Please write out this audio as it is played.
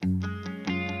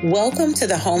Welcome to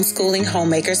the Homeschooling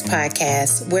Homemakers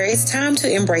Podcast, where it's time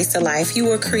to embrace the life you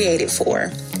were created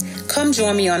for. Come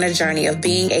join me on a journey of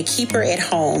being a keeper at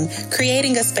home,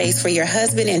 creating a space for your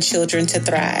husband and children to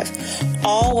thrive,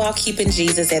 all while keeping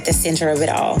Jesus at the center of it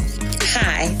all.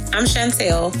 Hi, I'm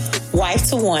Chantel, wife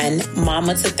to one,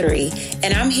 mama to three,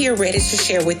 and I'm here ready to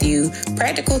share with you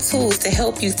practical tools to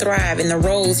help you thrive in the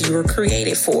roles you were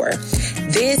created for.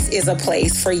 This is a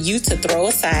place for you to throw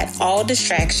aside all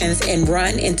distractions and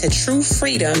run into true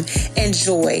freedom and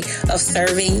joy of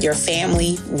serving your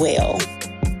family well.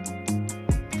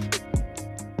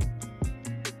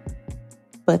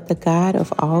 But the God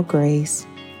of all grace,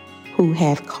 who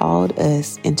hath called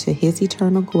us into his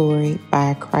eternal glory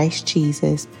by Christ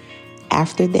Jesus,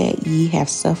 after that ye have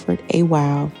suffered a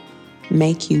while,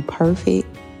 make you perfect,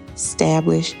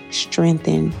 establish,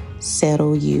 strengthen,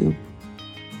 settle you.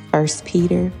 1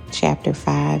 Peter chapter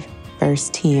 5, verse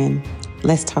 10.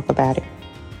 Let's talk about it.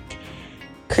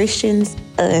 Christians,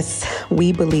 us,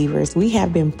 we believers, we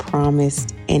have been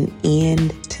promised an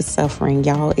end to suffering.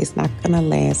 Y'all, it's not going to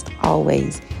last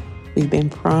always. We've been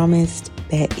promised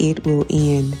that it will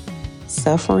end.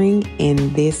 Suffering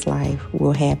in this life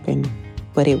will happen,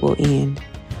 but it will end.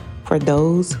 For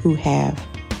those who have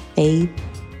faith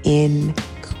in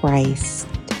Christ.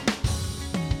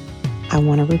 I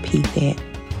want to repeat that.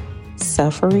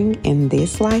 Suffering in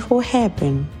this life will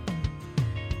happen,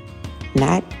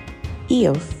 not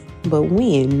if, but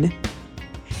when.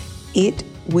 It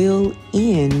will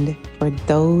end for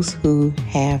those who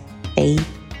have faith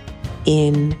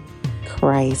in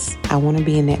Christ. I want to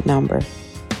be in that number.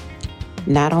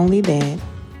 Not only that,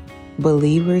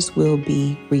 believers will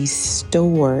be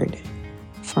restored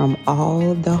from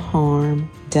all the harm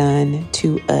done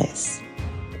to us.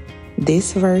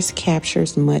 This verse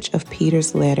captures much of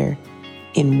Peter's letter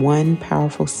in one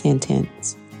powerful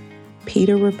sentence.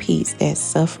 Peter repeats that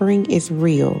suffering is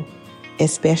real,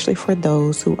 especially for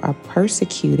those who are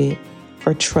persecuted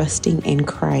for trusting in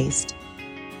Christ.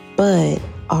 But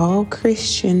all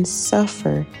Christians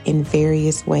suffer in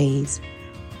various ways.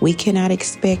 We cannot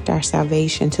expect our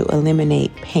salvation to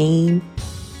eliminate pain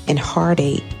and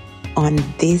heartache on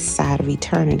this side of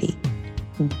eternity.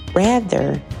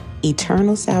 Rather,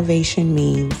 eternal salvation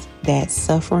means that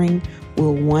suffering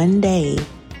will one day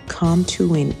come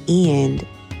to an end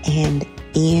and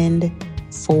end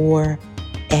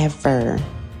forever.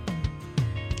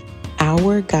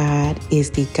 Our God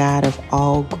is the God of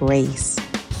all grace,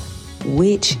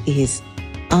 which is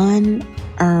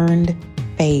unearned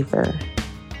favor.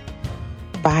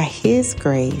 By his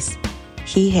grace,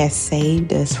 he has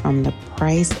saved us from the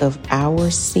price of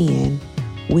our sin,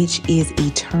 which is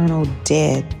eternal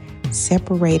death,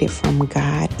 separated from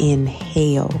God in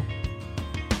hell.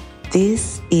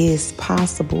 This is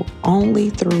possible only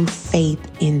through faith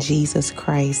in Jesus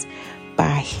Christ.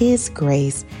 By his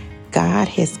grace, God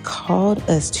has called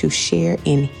us to share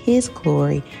in his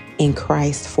glory in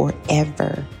Christ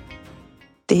forever.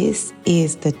 This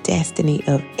is the destiny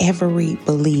of every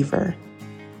believer.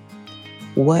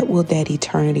 What will that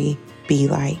eternity be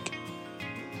like?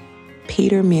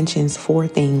 Peter mentions 4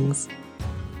 things.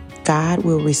 God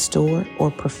will restore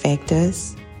or perfect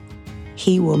us.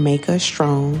 He will make us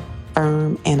strong,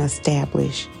 firm, and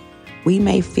established. We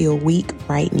may feel weak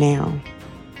right now.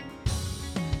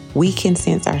 We can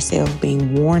sense ourselves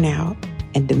being worn out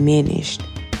and diminished.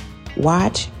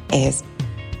 Watch as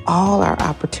all our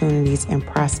opportunities and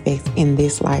prospects in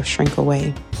this life shrink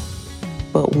away.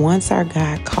 But once our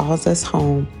God calls us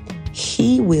home,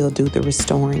 he will do the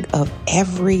restoring of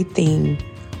everything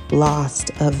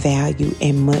lost of value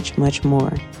and much, much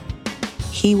more.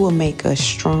 He will make us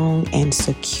strong and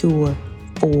secure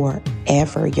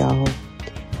forever, y'all.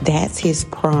 That's his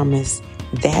promise.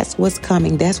 That's what's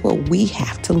coming. That's what we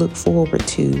have to look forward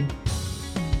to.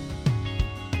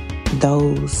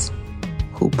 Those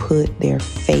who put their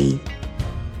faith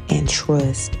and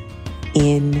trust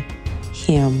in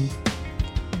him.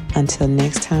 Until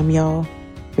next time, y'all,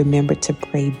 remember to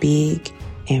pray big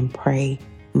and pray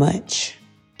much.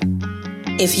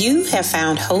 If you have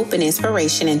found hope and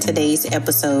inspiration in today's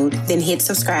episode, then hit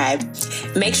subscribe.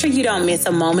 Make sure you don't miss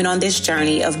a moment on this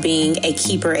journey of being a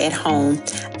keeper at home.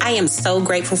 I am so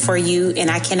grateful for you, and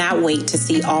I cannot wait to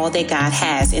see all that God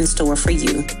has in store for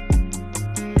you.